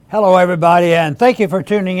Hello, everybody, and thank you for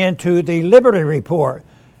tuning in to the Liberty Report.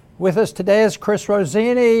 With us today is Chris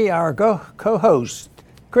Rossini, our co-host.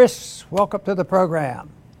 Chris, welcome to the program.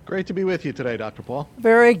 Great to be with you today, Dr. Paul.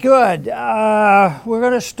 Very good. We're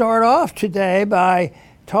going to start off today by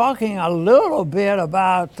talking a little bit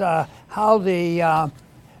about how the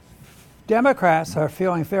Democrats are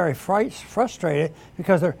feeling very frustrated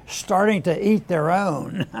because they're starting to eat their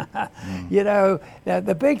own. You know,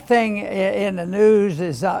 the big thing in the news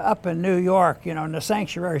is up in New York, you know, in the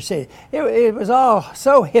sanctuary city. It was all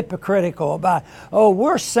so hypocritical about, oh,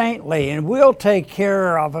 we're saintly and we'll take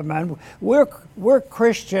care of them, and we're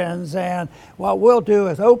Christians, and what we'll do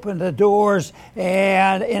is open the doors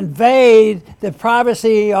and invade the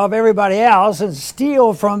privacy of everybody else and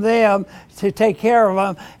steal from them to take care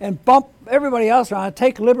of them and bump everybody else around,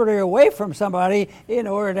 take liberty away from somebody in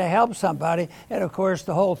order to help somebody. And of course,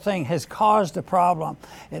 the whole thing has caused a problem.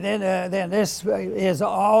 And then this is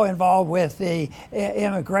all involved with the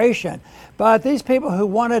immigration. But these people who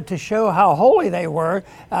wanted to show how holy they were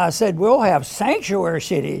said, we'll have sanctuary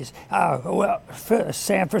cities.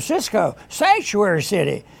 San Francisco, sanctuary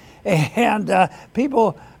city. And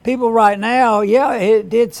people right now, yeah, it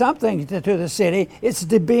did something to the city. It's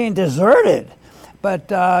being deserted.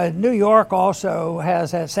 But New York also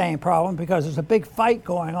has that same problem because there's a big fight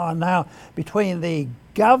going on now between the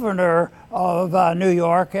governor of New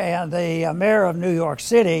York and the mayor of New York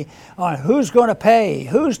City on who's going to pay,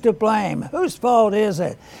 who's to blame, whose fault is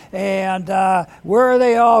it, and where are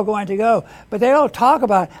they all going to go. But they don't talk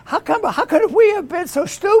about how could we have been so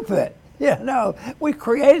stupid? Yeah, no, we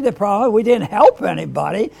created the problem. We didn't help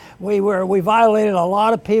anybody. We violated a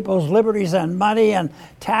lot of people's liberties and money and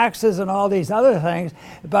taxes and all these other things,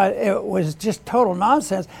 but it was just total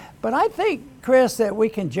nonsense. But I think, Chris, that we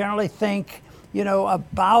can generally think, you know,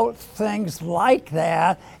 about things like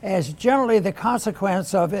that as generally the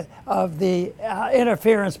consequence of the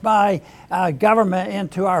interference by government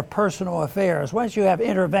into our personal affairs. Once you have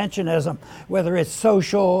interventionism, whether it's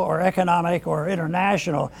social or economic or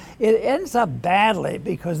international, it ends up badly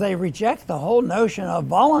because they reject the whole notion of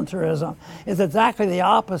voluntarism. It's exactly the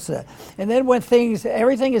opposite. And then when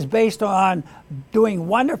everything is based on doing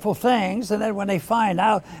wonderful things, and then when they find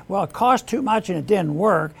out, well, it cost too much and it didn't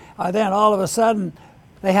work, then all of a sudden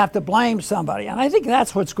they have to blame somebody. And I think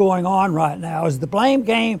that's what's going on right now, is the blame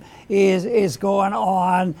game is going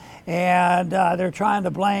on, and they're trying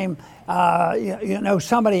to blame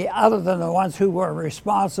somebody other than the ones who were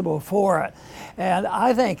responsible for it. And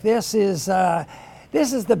I think this is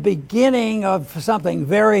the beginning of something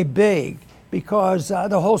very big, because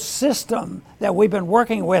the whole system that we've been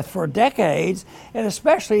working with for decades, and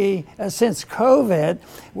especially since COVID,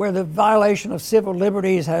 where the violation of civil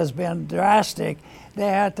liberties has been drastic,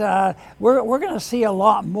 that we're going to see a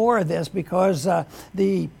lot more of this, because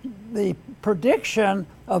the prediction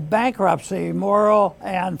of bankruptcy, moral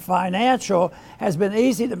and financial, has been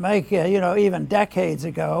easy to make, even decades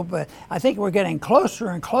ago. But I think we're getting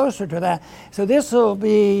closer and closer to that. So this will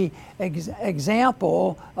be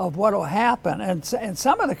example of what will happen. And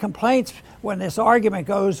some of the complaints when this argument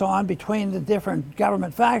goes on between the different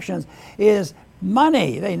government factions is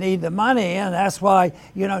money. They need the money, and that's why,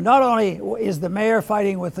 not only is the mayor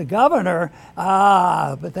fighting with the governor,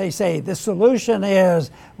 but they say the solution is,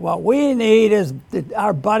 what we need is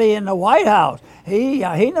our buddy in the White House. He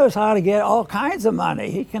knows how to get all kinds of money.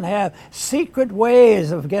 He can have secret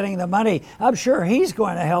ways of getting the money. I'm sure he's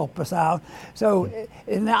going to help us out. So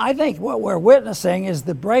and I think what we're witnessing is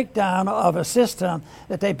the breakdown of a system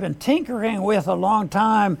that they've been tinkering with a long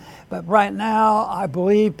time. But right now, I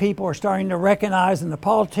believe people are starting to recognize, and the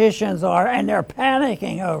politicians are, and they're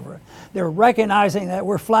panicking over it. They're recognizing that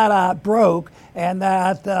we're flat out broke, and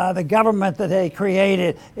that the government that they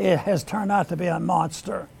created has turned out to be a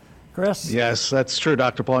monster. Chris? Yes, that's true,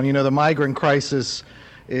 Dr. Paul. And the migrant crisis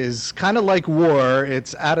is kind of like war.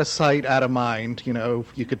 It's out of sight, out of mind.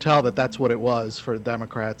 You could tell that that's what it was for the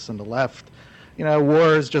Democrats and the left.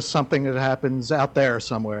 War is just something that happens out there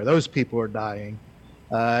somewhere. Those people are dying.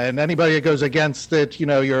 And anybody that goes against it,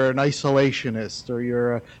 you're an isolationist, or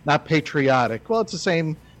you're not patriotic. Well, it's the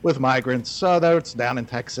same with migrants. So it's down in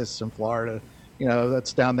Texas and Florida.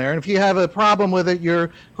 That's down there. And if you have a problem with it, you're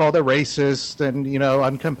called a racist and,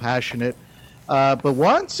 uncompassionate. But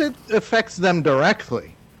once it affects them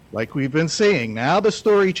directly, like we've been seeing, now the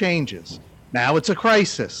story changes. Now it's a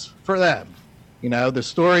crisis for them. The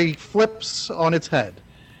story flips on its head.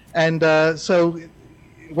 And so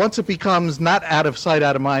once it becomes not out of sight,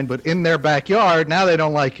 out of mind, but in their backyard, now they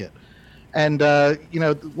don't like it. And,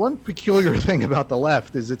 one peculiar thing about the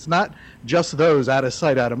left is it's not just those out of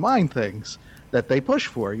sight, out of mind things. that they push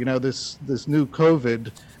for. You know, this new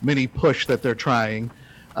COVID mini push that they're trying.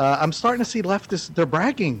 I'm starting to see leftists, they're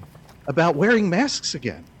bragging about wearing masks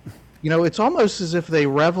again. You know, it's almost as if they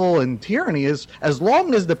revel in tyranny as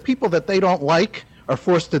long as the people that they don't like are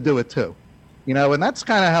forced to do it too. You know, and that's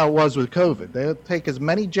kind of how it was with COVID. They'll take as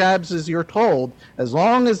many jabs as you're told, as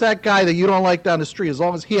long as that guy that you don't like down the street, as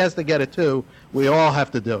long as he has to get it too, we all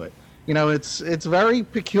have to do it. You know, it's a very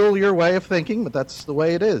peculiar way of thinking, but that's the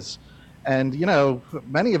way it is. And, you know,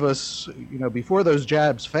 many of us, you know, before those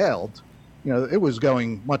jabs failed, you know, it was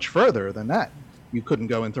going much further than that. You couldn't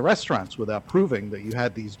go into restaurants without proving that you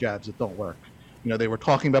had these jabs that don't work. You know, they were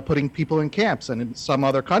talking about putting people in camps, and in some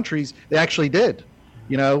other countries, they actually did.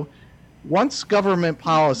 You know, once government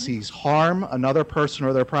policies harm another person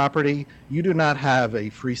or their property, you do not have a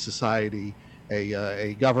free society,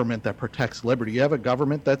 a government that protects liberty. You have a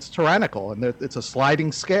government that's tyrannical, and it's a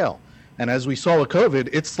sliding scale. And as we saw with COVID,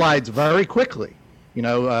 it slides very quickly. You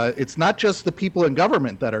know, it's not just the people in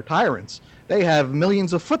government that are tyrants. They have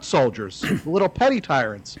millions of foot soldiers, little petty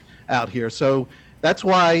tyrants out here. So that's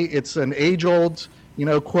why it's an age-old, you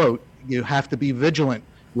know, quote, you have to be vigilant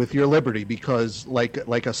with your liberty, because like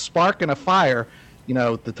a spark in a fire, you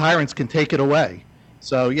know, the tyrants can take it away.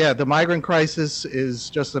 So yeah, the migrant crisis is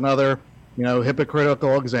just another, you know,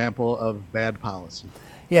 hypocritical example of bad policy.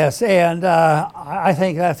 Yes, and I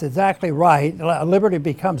think that's exactly right. Liberty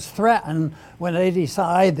becomes threatened when they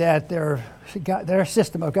decide that their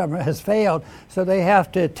system of government has failed, so they have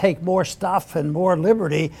to take more stuff and more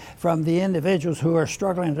liberty from the individuals who are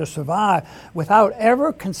struggling to survive without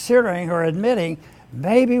ever considering or admitting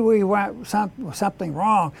maybe we went something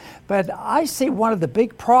wrong. But I see one of the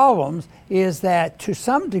big problems is that to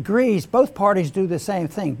some degrees, both parties do the same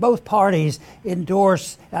thing. Both parties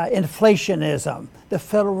endorse inflationism, the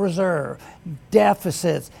Federal Reserve,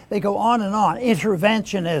 deficits. They go on and on,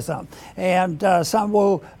 interventionism. And some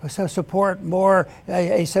will support more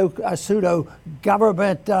a pseudo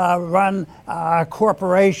government run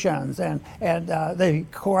corporations and the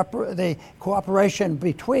cooperation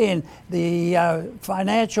between the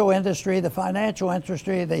financial industry, and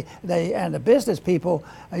the business people,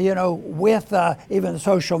 you know, with even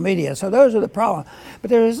social media. So those are the problems. But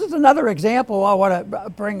there's another example I want to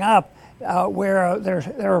bring up where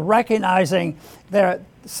they're recognizing that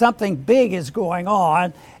something big is going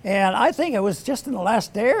on. And I think it was just in the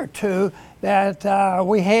last day or two that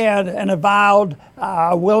we had an avowed,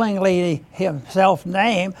 willingly himself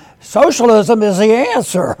named, socialism is the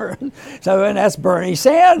answer. So, and that's Bernie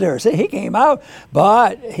Sanders. He came out,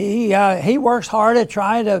 but he works hard at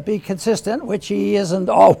trying to be consistent, which he isn't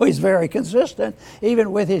always very consistent,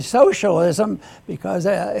 even with his socialism, because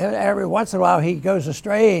every once in a while he goes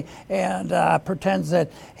astray and pretends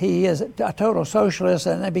that he is a total socialist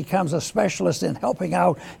and then becomes a specialist in helping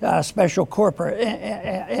out special corporate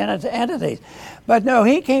entities. But no,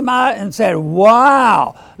 he came out and said,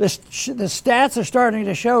 wow, the stats are starting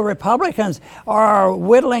to show Republicans are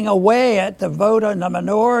whittling away at the vote in the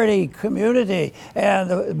minority community, and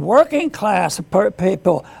the working class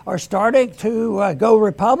people are starting to go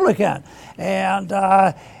Republican. And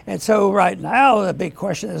so right now the big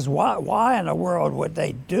question is why in the world would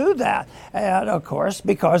they do that? And of course,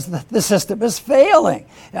 because the system is failing.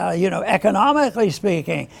 You know, economically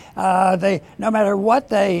speaking, they no matter what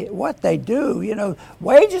they do, you know,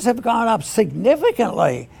 wages have gone up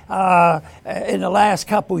significantly in the last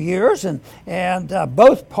couple years, and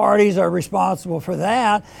both parties are responsible for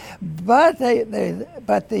that. But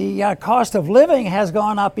the cost of living has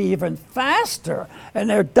gone up even faster, and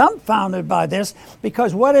they're dumbfounded by this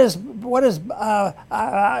because what is Bernie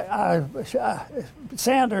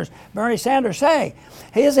Sanders say?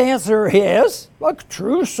 His answer is a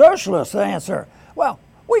true socialist answer. Well,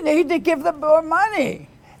 we need to give them more money.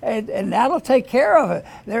 And that'll take care of it.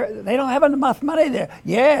 They don't have enough money there.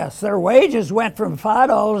 Yes, their wages went from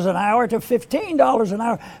 $5 an hour to $15 an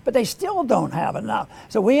hour, but they still don't have enough.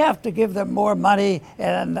 So we have to give them more money,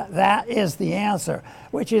 and that is the answer,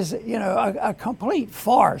 which is, you know, a complete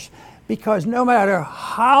farce. Because no matter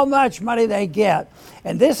how much money they get,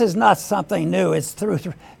 and this is not something new, it's through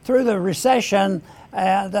the recession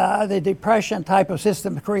and the depression type of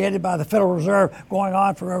system created by the Federal Reserve going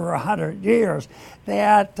on for over 100 years,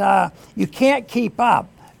 that you can't keep up.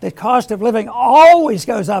 The cost of living always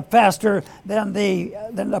goes up faster than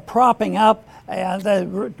the propping up and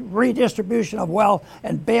the redistribution of wealth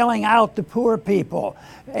and bailing out the poor people.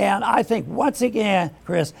 And I think once again,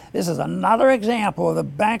 Chris, this is another example of the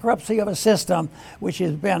bankruptcy of a system which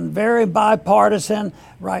has been very bipartisan.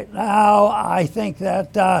 Right now, I think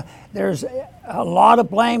that there's a lot of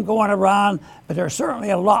blame going around, but there's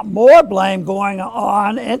certainly a lot more blame going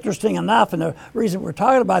on. Interesting enough, and the reason we're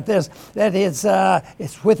talking about this, that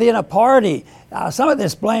it's within a party. Some of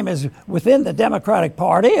this blame is within the Democratic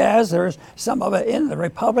Party, as there's some of it in the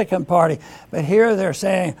Republican Party. But here they're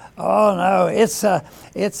saying, "Oh no, it's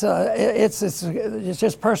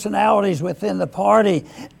just personalities within the party,"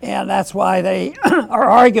 and that's why they are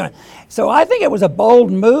arguing. So I think it was a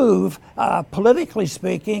bold move, politically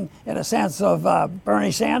speaking, in a sense of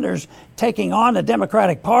Bernie Sanders taking on the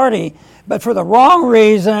Democratic Party, but for the wrong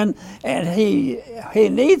reason, and he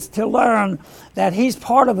needs to learn that he's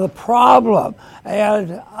part of the problem.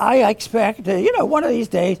 And I expect, one of these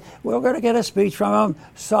days, we're going to get a speech from him.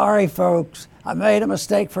 Sorry, folks, I made a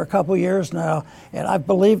mistake for a couple years now, and I've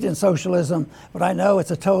believed in socialism, but I know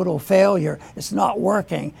it's a total failure. It's not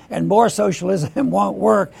working, and more socialism won't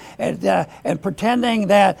work. And pretending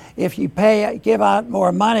that if you give out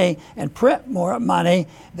more money and print more money,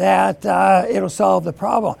 that it'll solve the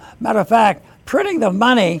problem. Matter of fact, printing the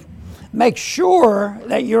money makes sure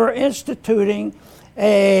that you're instituting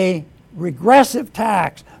a regressive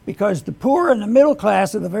tax, because the poor and the middle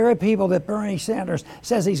class are the very people that Bernie Sanders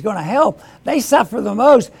says he's going to help. They suffer the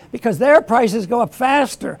most because their prices go up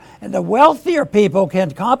faster, and the wealthier people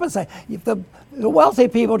can compensate. The wealthy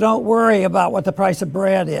people don't worry about what the price of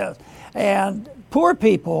bread is. And poor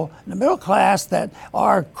people, the middle class that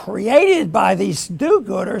are created by these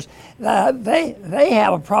do-gooders, they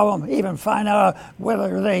have a problem even finding out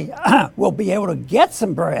whether they will be able to get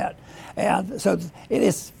some bread. And so it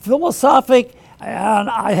is philosophic, and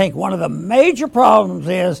I think one of the major problems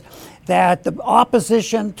is that the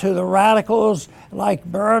opposition to the radicals like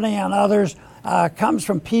Bernie and others comes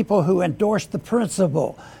from people who endorse the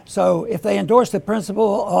principle. So if they endorse the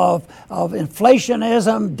principle of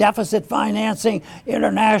inflationism, deficit financing,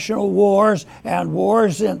 international wars, and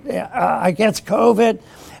wars against COVID,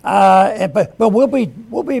 but we'll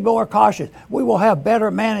be more cautious. We will have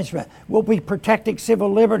better management. We'll be protecting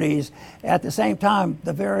civil liberties. At the same time,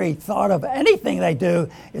 the very thought of anything they do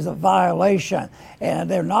is a violation, and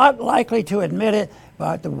they're not likely to admit it.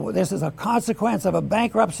 But this is a consequence of a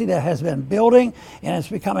bankruptcy that has been building, and it's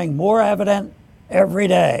becoming more evident every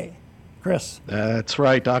day. Chris? That's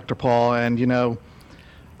right, Dr. Paul. And,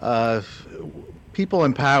 people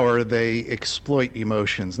in power, they exploit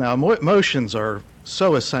emotions. Now, emotions are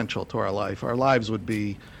so essential to our life. Our lives would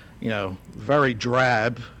be, very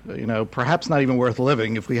drab, perhaps not even worth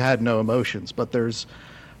living if we had no emotions. But there's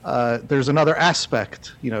another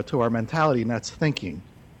aspect, to our mentality, and that's thinking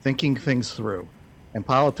things through. And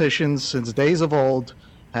politicians, since days of old,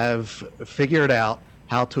 have figured out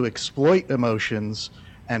how to exploit emotions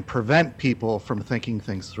and prevent people from thinking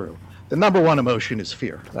things through. The number one emotion is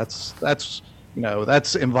fear. That's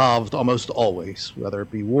involved almost always, whether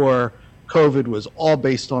it be war, COVID was all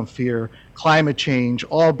based on fear, climate change,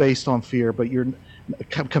 all based on fear. But your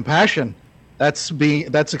compassion, that's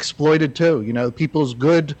exploited too. People's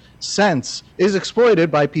good sense is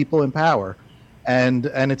exploited by people in power, and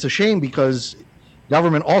it's a shame because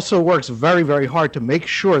government also works very, very hard to make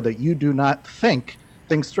sure that you do not think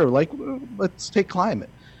things through. Like, let's take climate.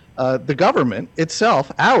 The government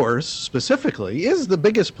itself, ours specifically, is the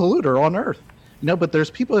biggest polluter on Earth. But there's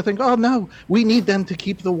people that think, oh no, we need them to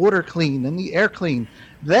keep the water clean and the air clean.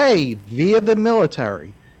 They, via the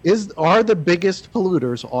military, are the biggest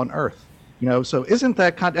polluters on Earth. So isn't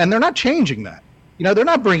that and they're not changing that. They're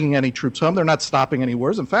not bringing any troops home. They're not stopping any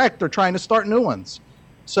wars. In fact, they're trying to start new ones.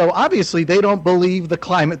 So obviously they don't believe the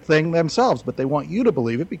climate thing themselves, but they want you to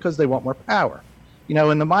believe it because they want more power.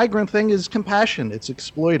 And the migrant thing is compassion. It's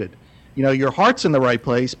exploited. Your heart's in the right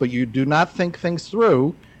place, but you do not think things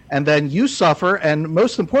through, and then you suffer, and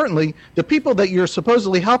most importantly, the people that you're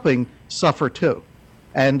supposedly helping suffer too.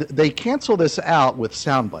 And they cancel this out with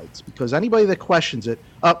sound bites, because anybody that questions it,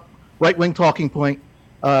 right-wing talking point,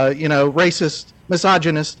 racist,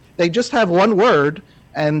 misogynist, they just have one word,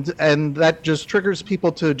 and that just triggers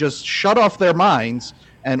people to just shut off their minds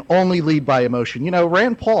and only lead by emotion.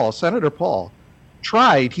 Rand Paul, Senator Paul,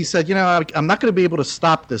 tried. He said, I'm not going to be able to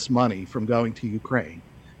stop this money from going to Ukraine,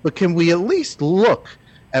 but can we at least look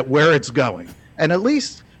at where it's going and at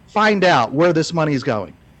least find out where this money is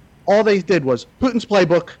going? All they did was Putin's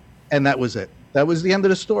playbook, and that was it. That was the end of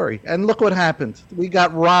the story. And look what happened. We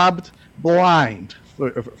got robbed blind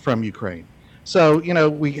from Ukraine. So, you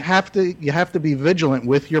have to be vigilant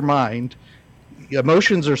with your mind.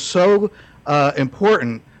 Emotions are so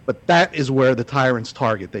important, but that is where the tyrants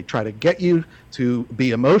target. They try to get you to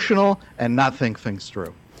be emotional and not think things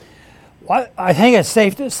through. Well, I think it's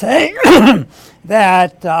safe to say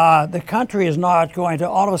that the country is not going to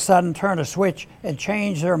all of a sudden turn a switch and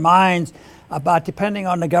change their minds about depending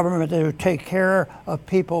on the government to take care of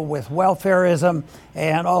people with welfarism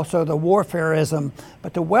and also the warfarism.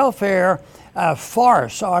 But the welfare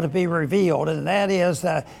farce ought to be revealed, and that is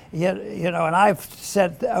that, and I've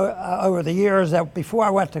said over the years that before I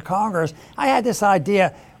went to Congress, I had this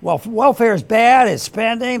idea, well, welfare is bad, it's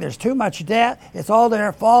spending, there's too much debt, it's all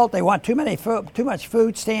their fault, they want too much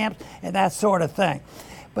food stamps, and that sort of thing.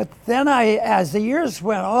 But then as the years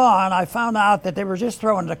went on, I found out that they were just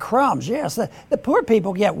throwing the crumbs. Yes, the poor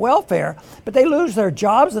people get welfare, but they lose their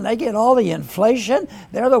jobs and they get all the inflation.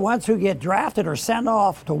 They're the ones who get drafted or sent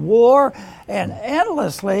off to war, and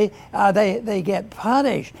endlessly they get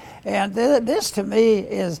punished. And this to me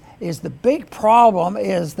is the big problem,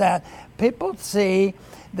 is that people see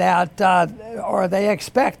that, or they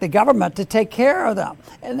expect the government to take care of them.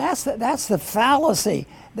 And that's the fallacy.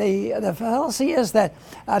 The fallacy is that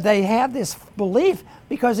they have this belief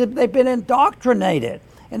because they've been indoctrinated.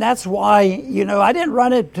 And that's why, I didn't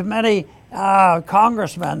run into many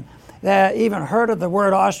congressmen that even heard of the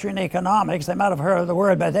word Austrian economics. They might have heard of the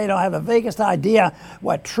word, but they don't have the vaguest idea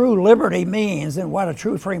what true liberty means and what a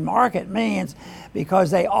true free market means,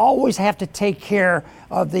 because they always have to take care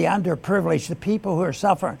of the underprivileged, the people who are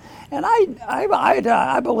suffering. And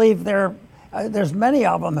I believe there's many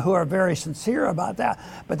of them who are very sincere about that.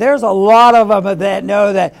 But there's a lot of them that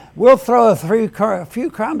know that we'll throw a few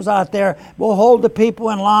crumbs out there, we'll hold the people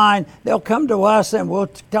in line, they'll come to us and we'll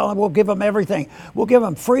tell them we'll give them everything. We'll give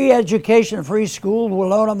them free education, free school, we'll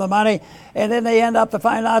loan them the money, and then they end up to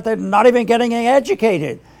find out they're not even getting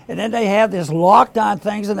educated. And then they have this lockdown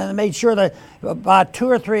things, and then they made sure that about 2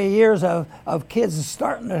 or 3 years of kids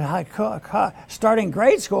starting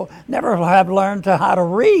grade school never have learned how to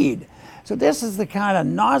read. So this is the kind of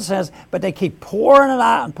nonsense, but they keep pouring it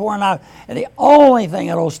out and pouring it out. And the only thing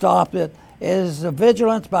that will stop it is the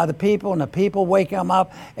vigilance by the people, and the people wake them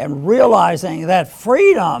up and realizing that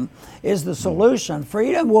freedom is the solution.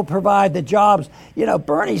 Freedom will provide the jobs.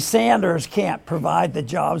 Bernie Sanders can't provide the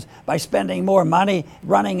jobs by spending more money,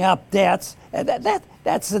 running up debts. And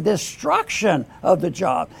that's the destruction of the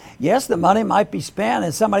job. Yes, the money might be spent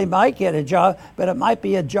and somebody might get a job, but it might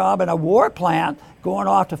be a job in a war plant going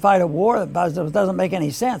off to fight a war that doesn't make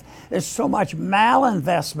any sense. There's so much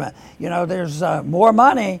malinvestment. There's more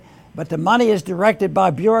money, but the money is directed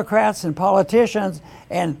by bureaucrats and politicians,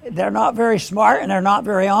 and they're not very smart and they're not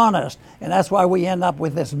very honest. And that's why we end up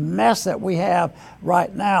with this mess that we have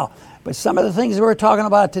right now. But some of the things that we're talking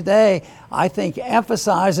about today, I think,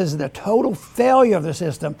 emphasizes the total failure of the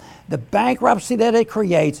system, the bankruptcy that it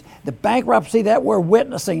creates, the bankruptcy that we're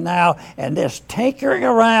witnessing now, and this tinkering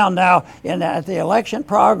around now in the election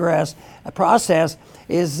process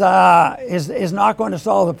is not going to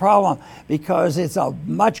solve the problem, because it's a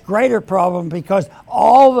much greater problem, because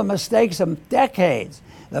all the mistakes of decades,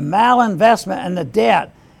 the malinvestment and the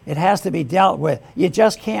debt, it has to be dealt with. You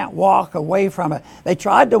just can't walk away from it. They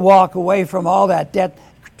tried to walk away from all that debt,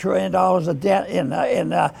 $1 trillion of debt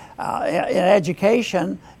in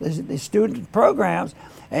education, the student programs,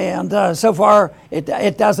 and so far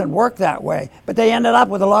it doesn't work that way. But they ended up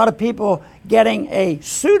with a lot of people getting a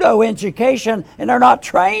pseudo-education, and they're not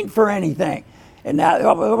trained for anything. And now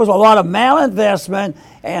there was a lot of malinvestment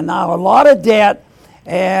and now a lot of debt,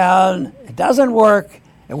 and it doesn't work.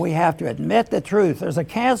 And we have to admit the truth. There's a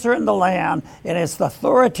cancer in the land, and it's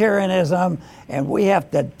authoritarianism, and we have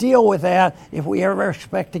to deal with that if we ever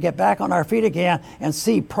expect to get back on our feet again and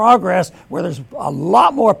see progress where there's a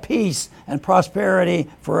lot more peace and prosperity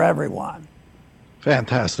for everyone.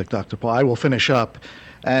 Fantastic, Dr. Paul. I will finish up.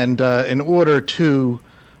 And in order to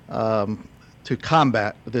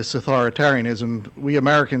combat this authoritarianism, we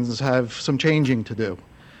Americans have some changing to do.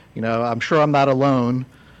 I'm sure I'm not alone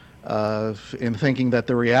in thinking that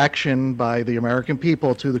the reaction by the American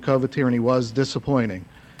people to the COVID tyranny was disappointing.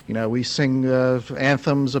 We sing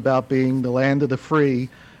anthems about being the land of the free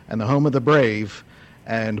and the home of the brave,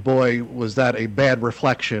 and boy, was that a bad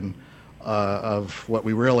reflection of what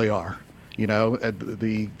we really are.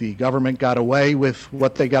 The government got away with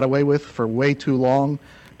what they got away with for way too long.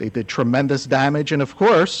 They did tremendous damage, and of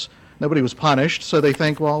course, nobody was punished, so they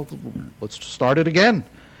think, well, let's start it again.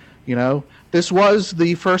 This was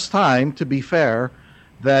the first time, to be fair,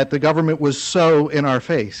 that the government was so in our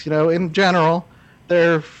face. In general,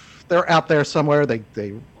 they're out there somewhere.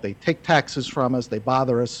 They take taxes from us. They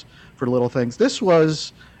bother us for little things. This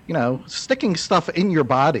was, sticking stuff in your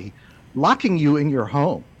body, locking you in your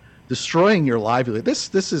home, destroying your livelihood.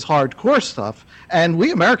 This is hardcore stuff, and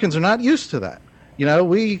we Americans are not used to that.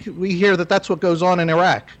 We hear that that's what goes on in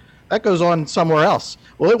Iraq. That goes on somewhere else.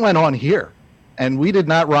 Well, it went on here. And we did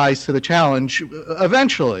not rise to the challenge.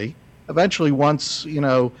 Eventually, once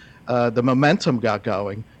the momentum got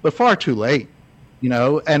going, but far too late,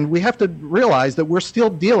 and we have to realize that we're still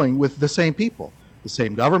dealing with the same people, the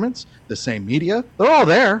same governments, the same media. They're all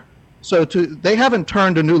there. So they haven't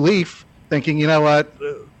turned a new leaf thinking,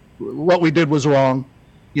 what we did was wrong.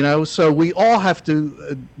 So we all have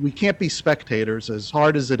to, we can't be spectators as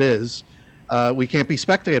hard as it is. We can't be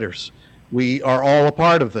spectators. We are all a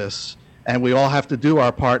part of this, and we all have to do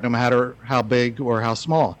our part no matter how big or how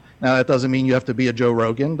small. Now, that doesn't mean you have to be a Joe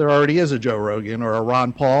Rogan. There already is a Joe Rogan, or a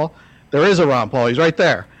Ron Paul. There is a Ron Paul. He's right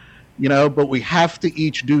there. But we have to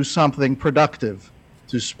each do something productive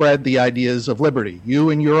to spread the ideas of liberty. You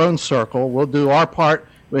in your own circle, we'll do our part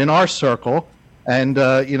in our circle, and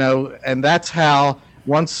and that's how,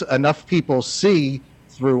 once enough people see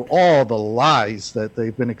through all the lies that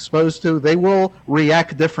they've been exposed to, they will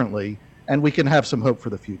react differently, and we can have some hope for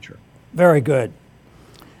the future. Very good.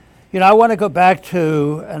 I want to go back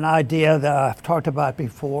to an idea that I've talked about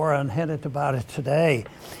before and hinted about it today,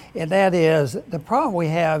 and that is the problem we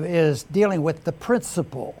have is dealing with the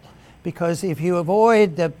principle. Because if you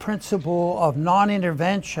avoid the principle of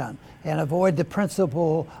non-intervention and avoid the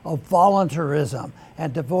principle of voluntarism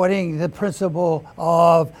and avoiding the principle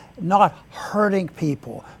of not hurting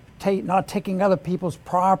people, not taking other people's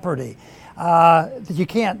property, you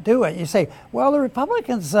can't do it. You say, well, the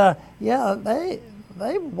Republicans, they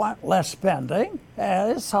want less spending,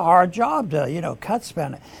 and it's a hard job to, cut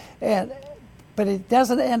spending. But it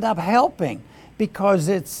doesn't end up helping, because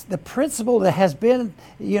it's the principle that has been,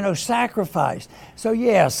 sacrificed. So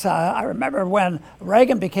yes, I remember when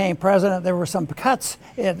Reagan became president, there were some cuts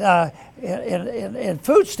in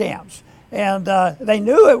food stamps, and they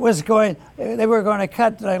knew they were going to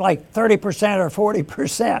cut like 30% or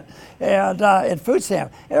 40%, and in food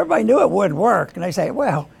stamps. Everybody knew it wouldn't work, and they say,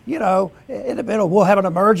 well, in the middle we'll have an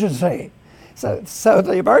emergency. So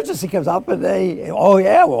the emergency comes up,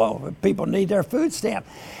 and people need their food stamp.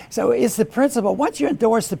 So it's the principle. Once you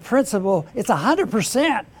endorse the principle, it's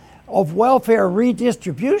 100% of welfare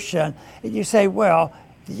redistribution. And you say,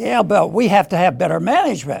 but we have to have better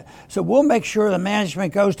management. So we'll make sure the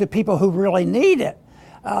management goes to people who really need it.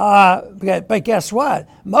 But guess what?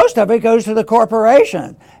 Most of it goes to the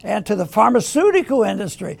corporation and to the pharmaceutical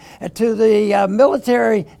industry and to the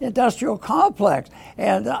military industrial complex.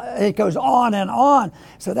 And it goes on and on.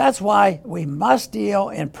 So that's why we must deal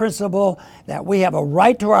in principle that we have a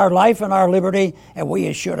right to our life and our liberty, and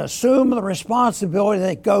we should assume the responsibility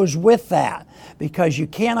that goes with that. Because you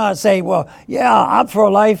cannot say, I'm for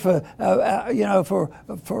life, for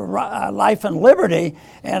life and liberty,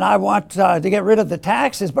 and I want to get rid of the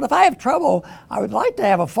taxes. But if I have trouble, I would like to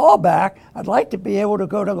have a fallback. I'd like to be able to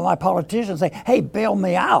go to my politician and say, hey, bail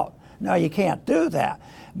me out. No, you can't do that.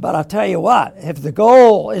 But I'll tell you what, if the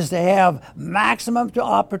goal is to have maximum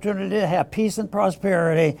opportunity to have peace and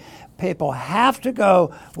prosperity, people have to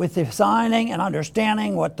go with designing and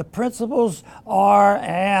understanding what the principles are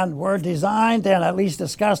and were designed and at least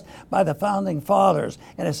discussed by the founding fathers.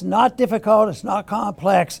 And it's not difficult, it's not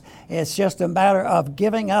complex, it's just a matter of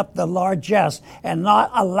giving up the largesse and not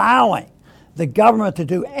allowing the government to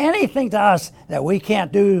do anything to us that we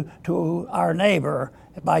can't do to our neighbor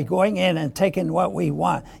by going in and taking what we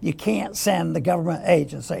want. You can't send the government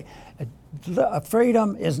agency.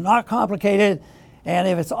 Freedom is not complicated, and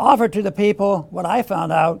if it's offered to the people, what I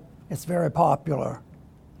found out, it's very popular.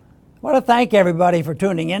 I want to thank everybody for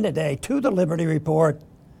tuning in today to the Liberty Report.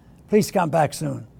 Please come back soon.